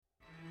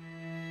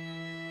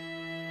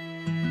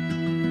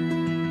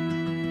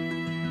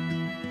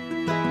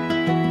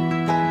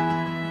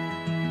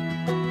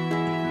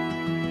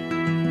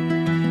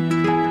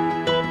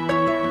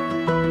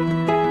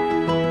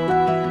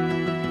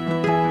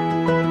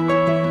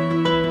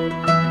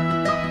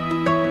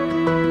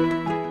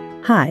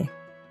Hi,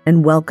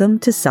 and welcome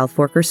to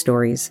Southforker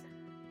Stories,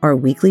 our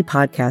weekly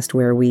podcast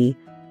where we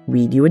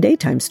read you a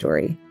daytime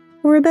story,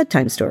 or a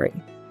bedtime story,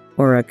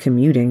 or a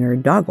commuting or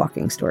dog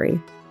walking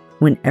story.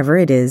 Whenever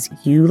it is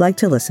you like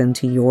to listen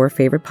to your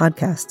favorite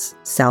podcasts,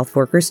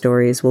 Southforker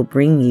Stories will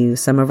bring you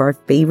some of our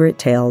favorite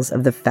tales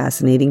of the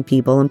fascinating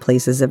people and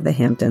places of the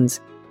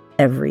Hamptons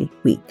every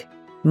week.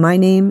 My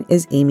name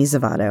is Amy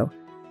Zavato,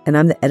 and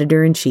I'm the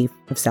editor-in-chief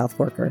of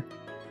Southforker.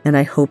 And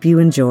I hope you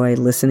enjoy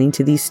listening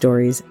to these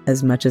stories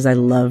as much as I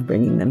love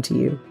bringing them to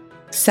you.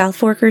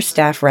 Southforker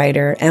staff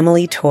writer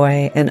Emily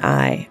Toy and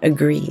I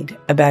agreed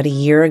about a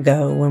year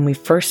ago when we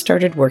first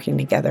started working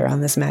together on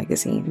this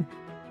magazine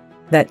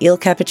that Il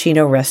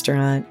Capuccino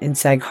restaurant in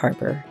Sag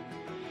Harbor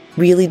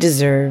really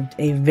deserved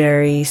a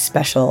very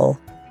special,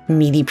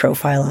 meaty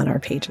profile on our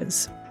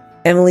pages.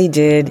 Emily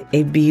did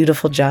a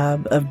beautiful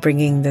job of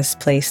bringing this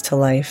place to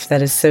life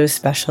that is so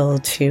special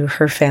to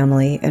her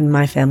family and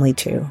my family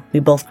too.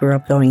 We both grew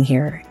up going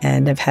here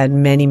and have had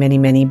many, many,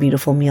 many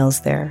beautiful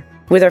meals there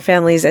with our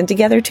families and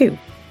together too.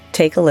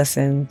 Take a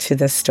listen to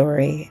this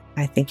story.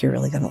 I think you're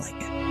really going to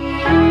like it.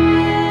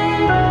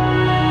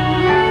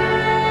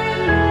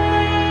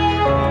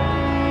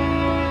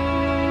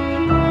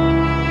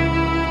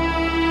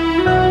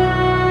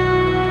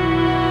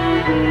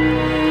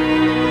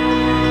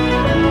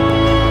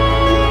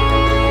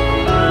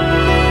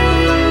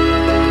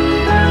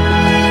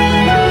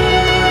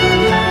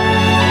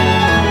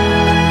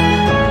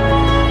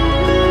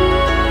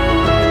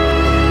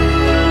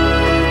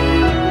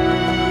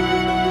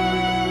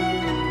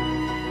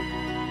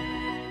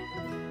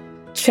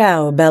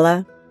 Ciao,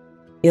 Bella.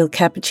 Il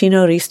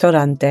Capuccino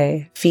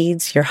Ristorante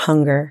feeds your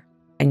hunger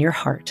and your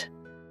heart.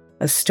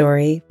 A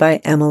story by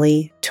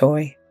Emily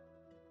Toy.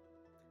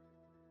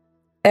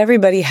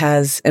 Everybody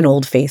has an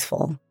old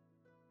faithful.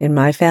 In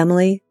my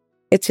family,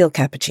 it's Il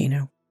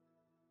Capuccino.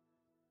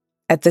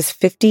 At this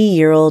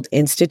 50-year-old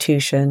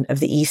institution of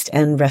the East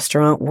End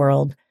restaurant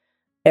world,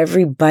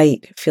 every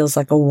bite feels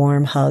like a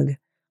warm hug.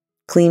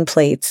 Clean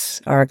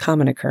plates are a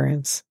common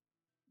occurrence.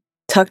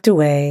 Tucked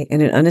away in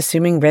an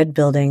unassuming red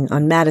building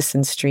on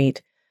Madison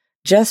Street,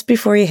 just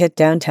before you hit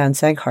downtown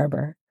Sag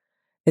Harbor,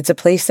 it's a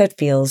place that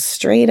feels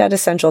straight out of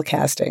Central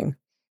Casting.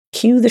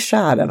 Cue the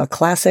shot of a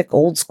classic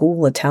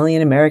old-school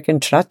Italian-American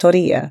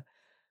trattoria.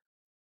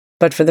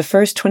 But for the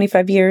first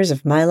 25 years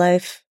of my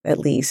life, at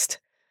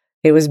least,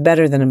 it was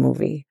better than a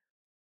movie.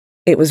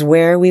 It was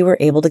where we were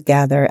able to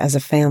gather as a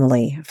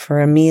family for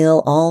a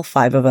meal all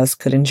 5 of us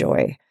could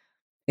enjoy.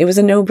 It was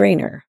a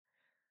no-brainer.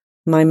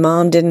 My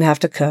mom didn't have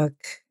to cook,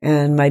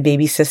 and my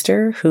baby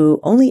sister,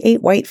 who only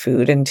ate white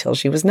food until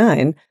she was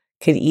 9,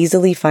 could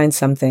easily find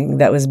something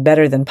that was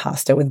better than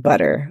pasta with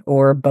butter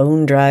or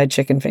bone-dried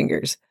chicken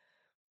fingers.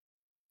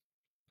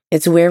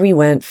 It's where we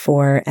went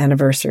for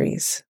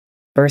anniversaries,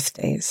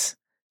 birthdays,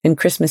 and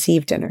Christmas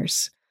Eve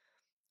dinners,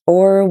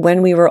 or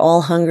when we were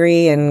all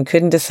hungry and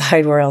couldn't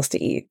decide where else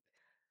to eat.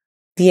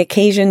 The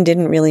occasion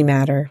didn't really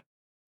matter.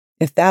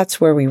 If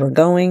that's where we were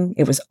going,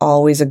 it was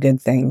always a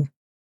good thing.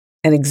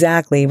 And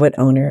exactly what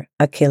owner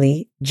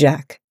Achille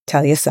Jack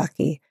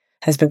Tagliasacchi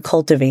has been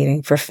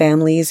cultivating for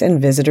families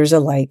and visitors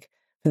alike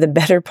for the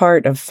better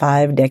part of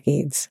 5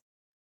 decades.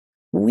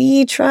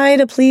 We try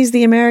to please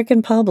the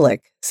American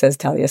public, says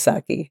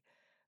Tagliasacchi,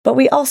 but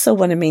we also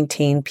want to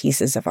maintain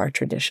pieces of our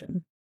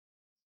tradition.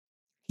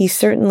 He's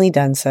certainly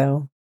done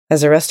so,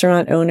 as a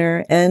restaurant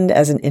owner and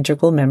as an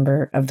integral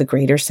member of the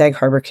greater Sag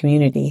Harbor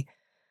community.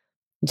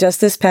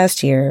 Just this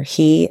past year,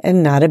 he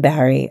and Nada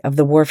Barry of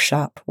the Wharf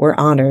Shop were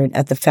honored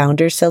at the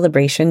Founders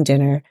Celebration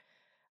Dinner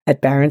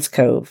at Barron's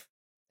Cove,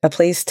 a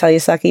place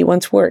Tagliasacchi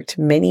once worked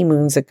many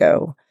moons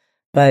ago,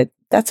 but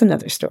that's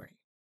another story.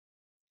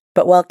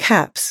 But while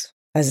Caps,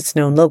 as it's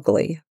known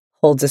locally,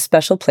 holds a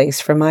special place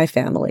for my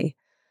family,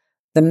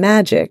 the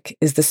magic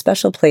is the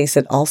special place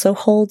it also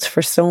holds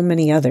for so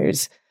many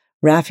others,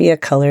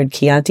 raffia-colored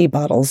Chianti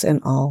bottles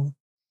and all.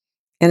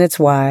 And it's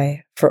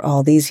why, for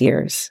all these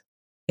years,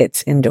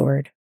 it's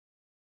endured.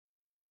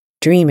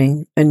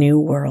 Dreaming a new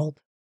world.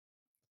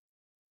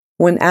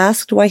 When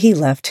asked why he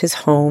left his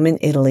home in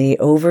Italy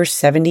over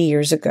 70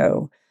 years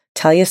ago,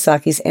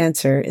 Tagliasacchi's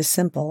answer is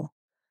simple: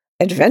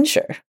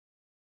 adventure.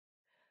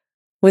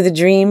 With a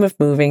dream of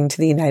moving to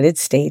the United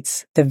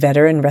States, the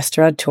veteran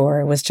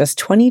restaurateur was just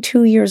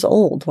 22 years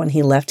old when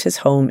he left his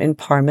home in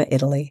Parma,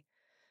 Italy,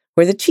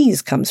 where the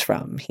cheese comes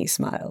from, he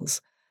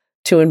smiles,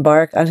 to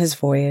embark on his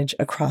voyage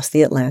across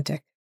the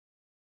Atlantic.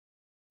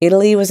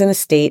 Italy was in a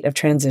state of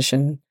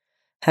transition,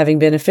 having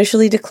been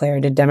officially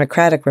declared a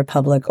democratic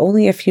republic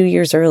only a few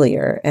years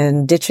earlier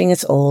and ditching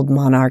its old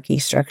monarchy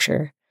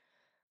structure.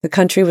 The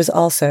country was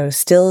also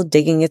still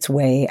digging its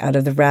way out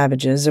of the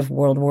ravages of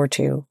World War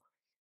II.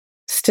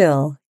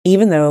 Still,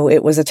 even though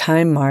it was a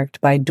time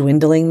marked by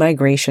dwindling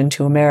migration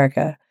to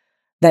America,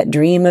 that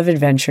dream of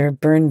adventure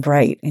burned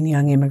bright in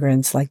young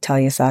immigrants like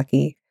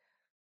Tagliasacchi.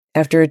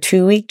 After a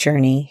 2-week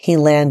journey, he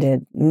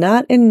landed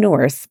not in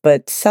North,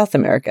 but South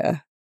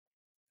America.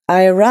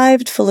 I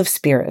arrived full of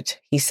spirit,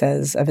 he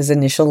says of his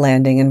initial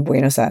landing in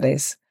Buenos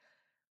Aires.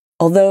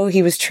 Although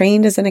he was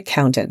trained as an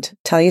accountant,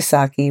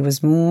 Taiyasaki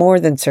was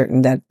more than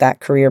certain that that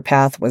career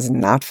path was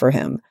not for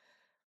him.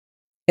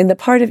 In the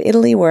part of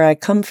Italy where I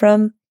come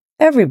from,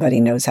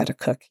 everybody knows how to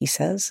cook, he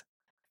says.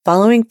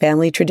 Following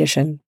family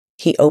tradition,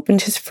 he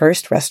opened his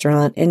first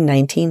restaurant in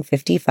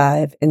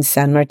 1955 in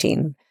San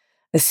Martin,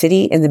 a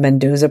city in the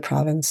Mendoza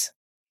province.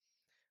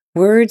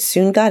 Word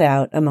soon got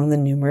out among the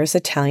numerous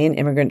Italian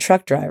immigrant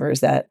truck drivers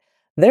that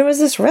there was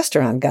this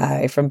restaurant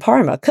guy from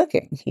Parma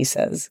cooking, he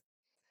says.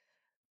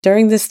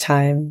 During this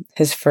time,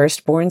 his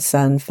firstborn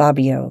son,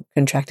 Fabio,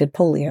 contracted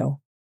polio.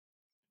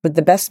 With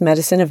the best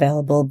medicine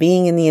available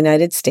being in the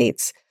United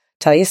States,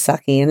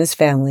 Taiyasaki and his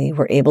family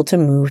were able to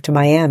move to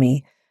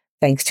Miami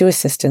thanks to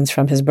assistance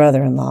from his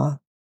brother-in-law.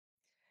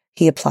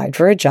 He applied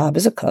for a job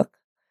as a cook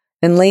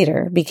and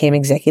later became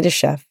executive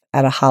chef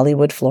at a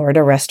Hollywood,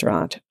 Florida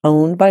restaurant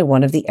owned by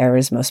one of the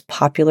era's most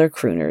popular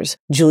crooners,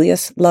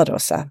 Julius La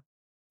Rosa.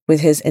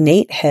 With his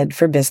innate head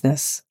for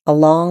business,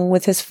 along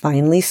with his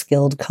finely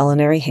skilled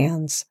culinary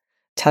hands,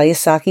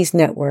 Taiyasaki's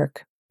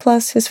network,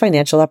 plus his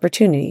financial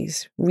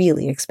opportunities,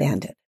 really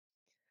expanded.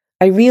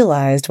 I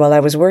realized while I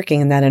was working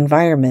in that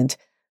environment,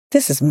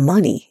 this is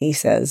money, he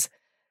says.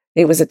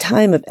 It was a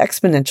time of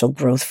exponential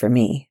growth for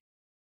me.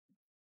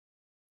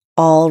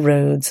 All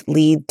roads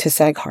lead to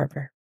Sag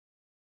Harbor.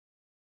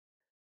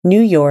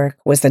 New York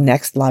was the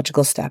next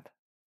logical step.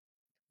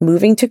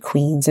 Moving to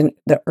Queens in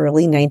the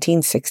early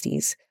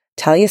 1960s,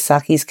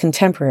 Taiyasaki's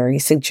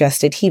contemporaries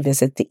suggested he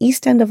visit the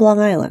East End of Long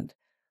Island.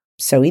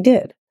 So he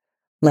did,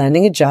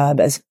 landing a job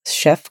as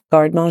chef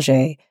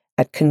garde-manger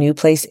at Canoe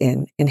Place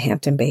Inn in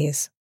Hampton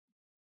Bays.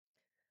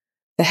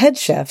 The head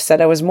chef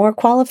said I was more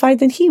qualified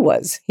than he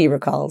was, he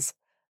recalls,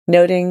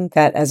 noting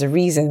that as a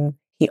reason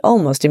he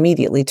almost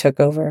immediately took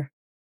over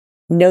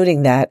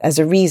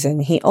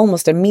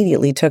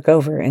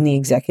in the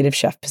executive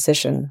chef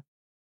position.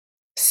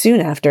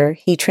 Soon after,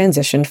 he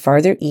transitioned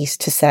farther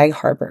east to Sag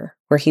Harbor,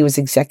 where he was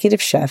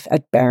executive chef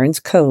at Barron's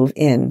Cove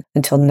Inn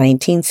until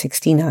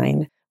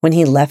 1969, when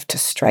he left to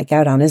strike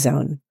out on his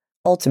own,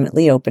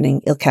 ultimately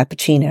opening Il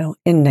Capuccino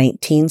in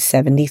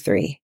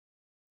 1973.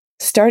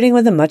 Starting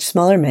with a much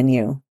smaller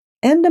menu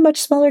and a much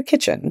smaller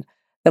kitchen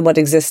than what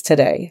exists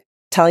today,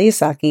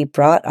 Taiyasaki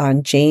brought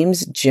on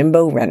James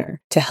Jimbo Renner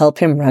to help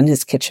him run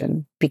his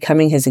kitchen,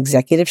 becoming his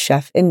executive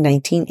chef in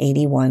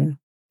 1981.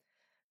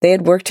 They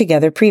had worked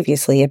together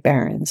previously at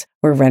Barron's,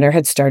 where Renner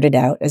had started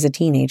out as a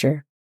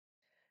teenager.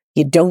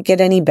 You don't get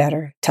any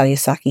better,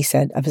 Taiyasaki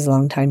said of his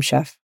longtime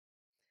chef.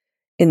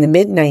 In the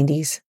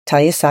mid-90s,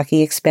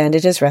 Taiyasaki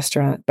expanded his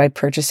restaurant by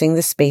purchasing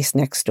the space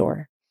next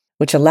door,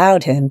 which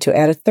allowed him to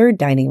add a third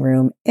dining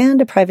room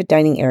and a private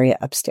dining area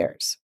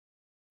upstairs.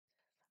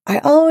 I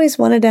always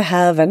wanted to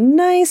have a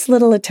nice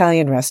little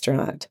Italian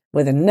restaurant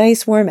with a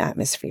nice warm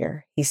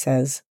atmosphere, he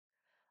says,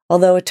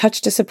 although a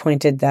touch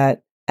disappointed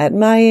that, at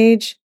my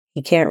age,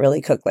 he can't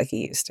really cook like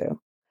he used to.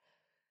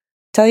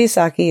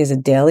 Taiyasaki is a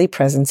daily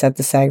presence at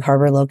the Sag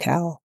Harbor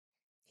locale.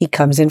 He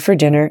comes in for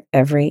dinner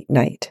every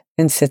night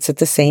and sits at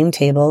the same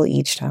table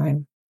each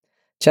time,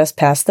 just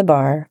past the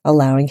bar,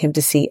 allowing him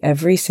to see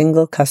every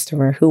single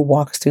customer who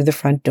walks through the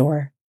front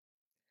door.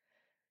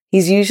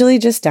 He's usually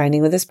just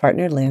dining with his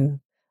partner Lynn,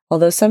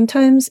 although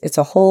sometimes it's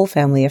a whole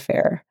family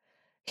affair.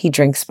 He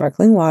drinks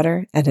sparkling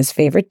water, and his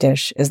favorite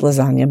dish is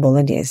lasagna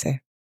bolognese.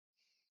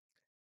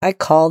 I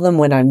call them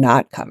when I'm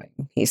not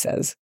coming, he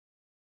says.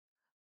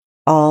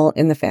 All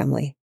in the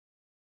family.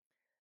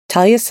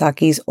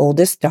 Taiyasaki's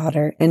oldest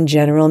daughter and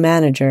general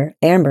manager,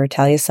 Amber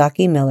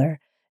Taiyasaki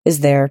Miller, is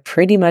there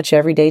pretty much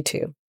every day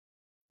too.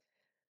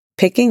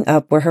 Picking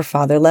up where her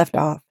father left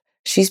off,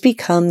 she's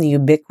become the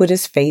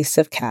ubiquitous face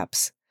of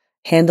Caps,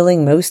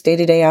 handling most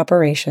day-to-day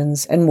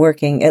operations and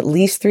working at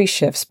least 3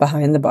 shifts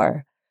behind the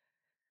bar.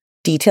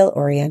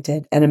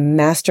 Detail-oriented and a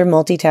master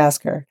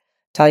multitasker,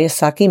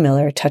 Taiyasaki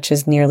Miller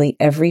touches nearly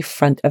every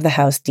front of the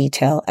house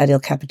detail at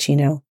Il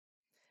Capuccino.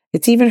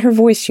 It's even her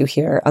voice you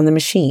hear on the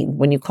machine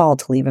when you call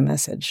to leave a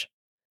message.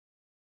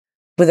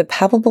 With a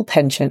palpable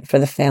penchant for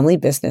the family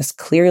business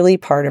clearly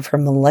part of her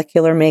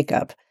molecular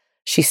makeup,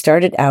 she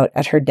started out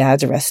at her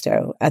dad's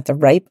resto at the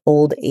ripe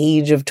old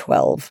age of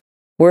 12,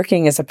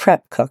 working as a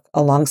prep cook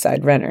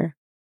alongside Renner.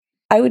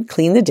 I would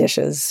clean the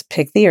dishes,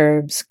 pick the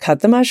herbs, cut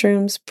the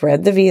mushrooms,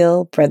 bread the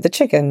veal, bread the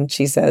chicken,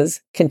 she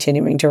says,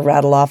 continuing to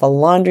rattle off a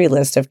laundry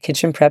list of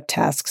kitchen prep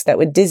tasks that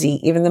would dizzy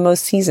even the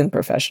most seasoned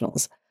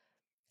professionals.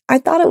 I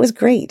thought it was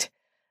great.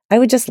 I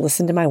would just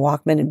listen to my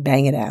Walkman and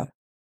bang it out.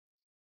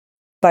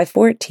 By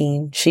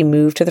 14, she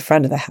moved to the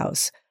front of the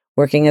house,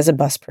 working as a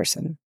bus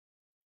person.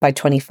 By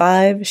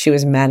 25, she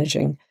was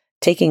managing,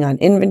 taking on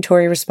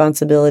inventory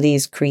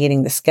responsibilities,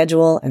 creating the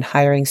schedule, and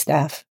hiring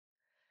staff.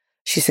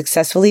 She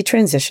successfully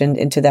transitioned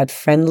into that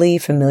friendly,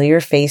 familiar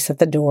face at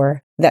the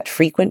door that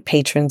frequent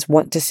patrons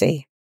want to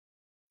see.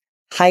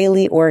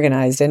 Highly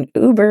organized and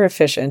uber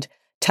efficient,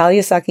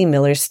 Taiyasaki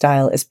Miller's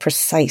style is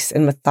precise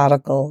and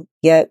methodical,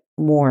 yet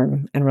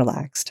warm and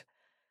relaxed.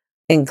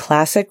 In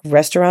classic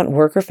restaurant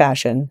worker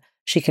fashion,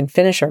 she can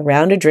finish a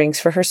round of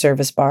drinks for her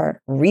service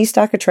bar,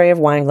 restock a tray of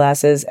wine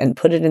glasses, and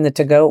put it in the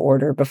to-go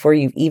order before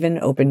you've even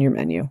opened your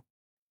menu.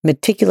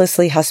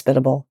 Meticulously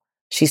hospitable,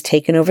 she's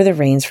taken over the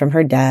reins from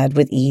her dad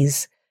with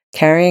ease,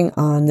 carrying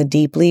on the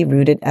deeply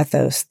rooted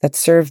ethos that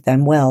served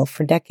them well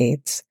for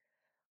decades.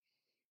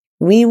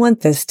 We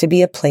want this to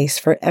be a place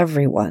for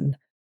everyone,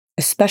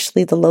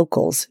 especially the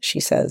locals, she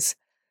says.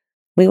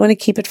 We want to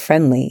keep it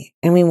friendly,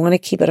 and we want to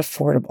keep it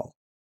affordable.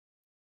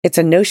 It's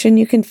a notion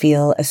you can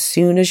feel as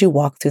soon as you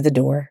walk through the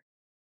door.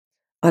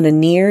 On a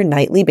near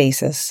nightly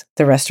basis,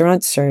 the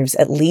restaurant serves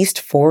at least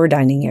 4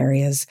 dining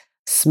areas,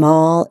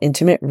 small,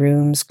 intimate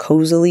rooms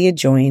cozily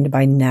adjoined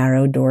by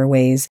narrow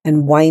doorways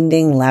and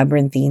winding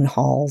labyrinthine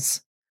halls.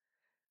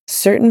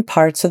 Certain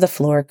parts of the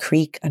floor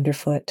creak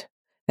underfoot,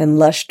 and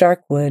lush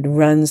dark wood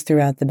runs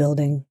throughout the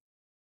building.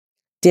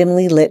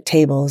 Dimly lit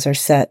tables are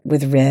set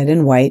with red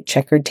and white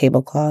checkered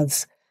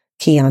tablecloths.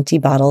 Chianti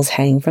bottles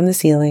hang from the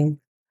ceiling.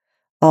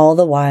 All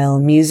the while,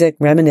 music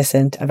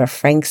reminiscent of a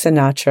Frank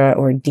Sinatra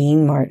or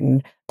Dean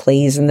Martin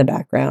plays in the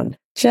background,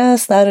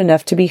 just loud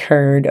enough to be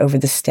heard over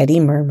the steady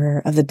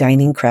murmur of the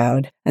dining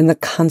crowd and the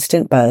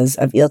constant buzz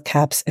of Il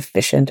Cap's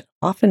efficient,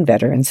 often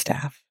veteran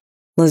staff.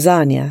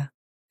 Lasagna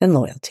and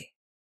loyalty.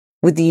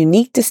 With the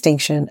unique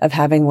distinction of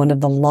having one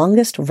of the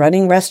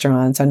longest-running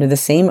restaurants under the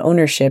same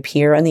ownership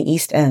here on the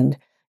East End,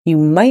 you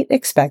might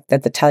expect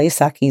that the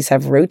Taliasakis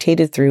have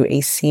rotated through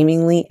a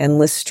seemingly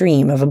endless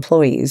stream of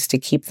employees to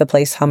keep the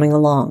place humming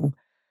along.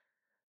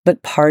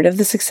 But part of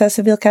the success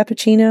of Il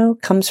Cappuccino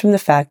comes from the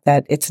fact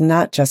that it's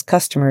not just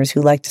customers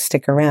who like to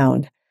stick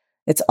around.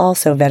 It's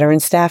also veteran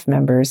staff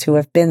members who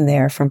have been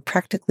there from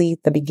practically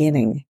the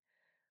beginning.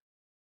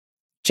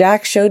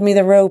 Jack showed me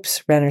the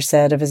ropes, Renner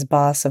said of his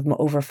boss of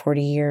over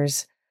 40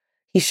 years.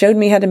 He showed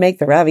me how to make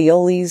the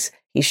raviolis.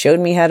 He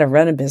showed me how to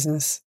run a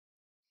business.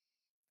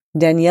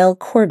 Danielle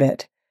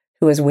Corbett,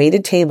 who has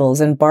waited tables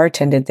and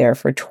bartended there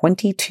for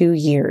 22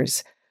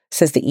 years,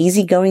 says the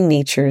easygoing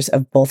natures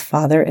of both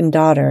father and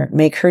daughter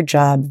make her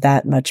job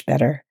that much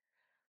better.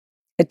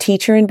 A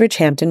teacher in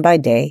Bridgehampton by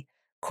day,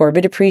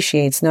 Corbett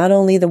appreciates not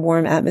only the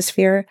warm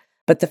atmosphere,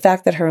 but the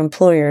fact that her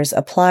employers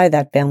apply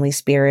that family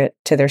spirit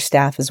to their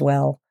staff as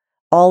well,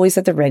 always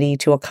at the ready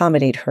to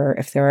accommodate her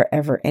if there are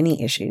ever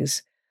any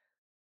issues.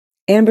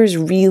 Amber's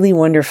really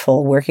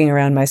wonderful working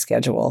around my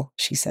schedule,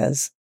 she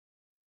says.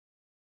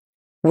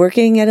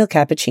 Working at Il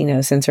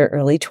Cappuccino since her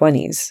early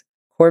 20s,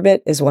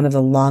 Corbett is one of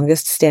the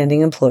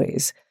longest-standing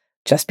employees,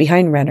 just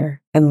behind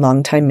Renner and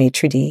longtime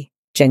maitre d',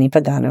 Jenny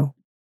Pagano.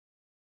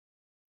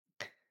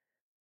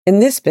 In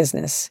this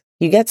business,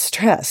 you get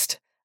stressed,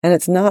 and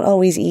it's not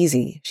always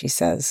easy, she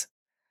says.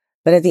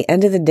 But at the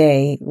end of the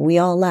day, we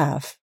all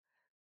laugh.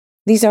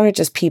 These aren't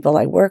just people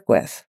I work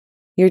with.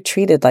 You're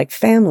treated like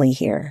family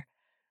here.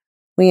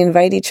 We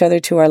invite each other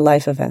to our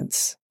life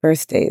events,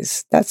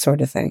 birthdays, that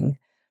sort of thing.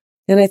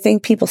 And I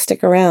think people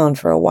stick around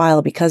for a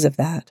while because of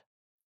that.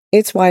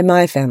 It's why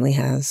my family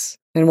has,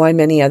 and why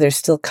many others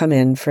still come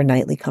in for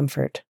nightly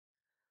comfort.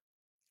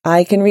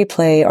 I can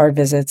replay our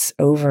visits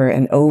over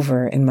and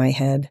over in my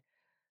head.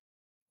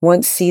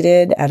 Once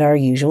seated at our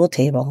usual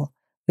table,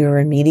 we were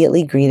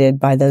immediately greeted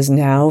by those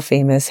now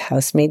famous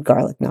house-made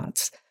garlic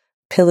knots,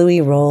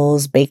 pillowy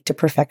rolls baked to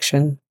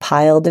perfection,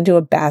 piled into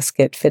a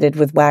basket fitted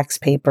with wax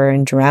paper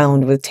and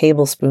drowned with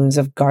tablespoons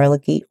of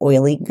garlicky,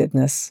 oily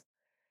goodness.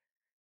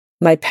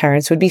 My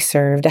parents would be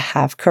served a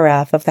half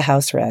carafe of the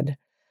house red,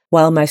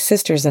 while my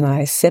sisters and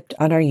I sipped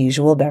on our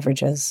usual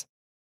beverages.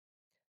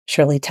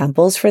 Shirley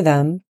Temples for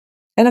them,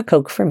 and a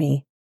Coke for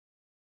me.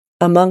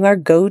 Among our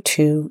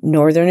go-to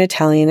Northern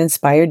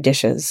Italian-inspired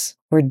dishes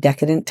were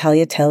decadent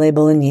tagliatelle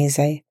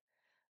bolognese,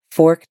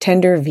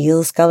 fork-tender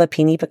veal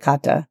scallopini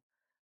piccata,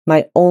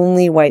 my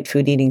only white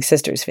food-eating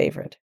sister's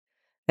favorite,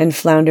 and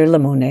flounder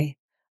limone,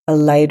 a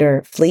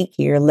lighter,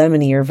 flakier,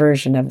 lemonier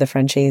version of the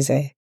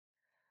francese.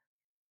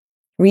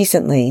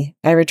 Recently,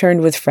 I returned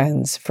with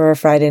friends for a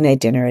Friday night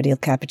dinner at Il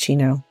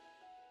Cappuccino.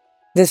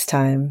 This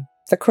time,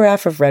 the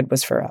carafe of red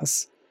was for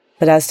us,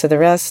 but as to the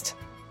rest,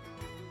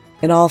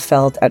 it all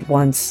felt at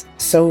once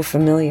so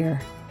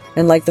familiar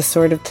and like the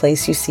sort of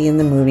place you see in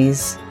the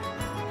movies.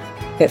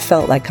 It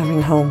felt like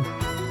coming home.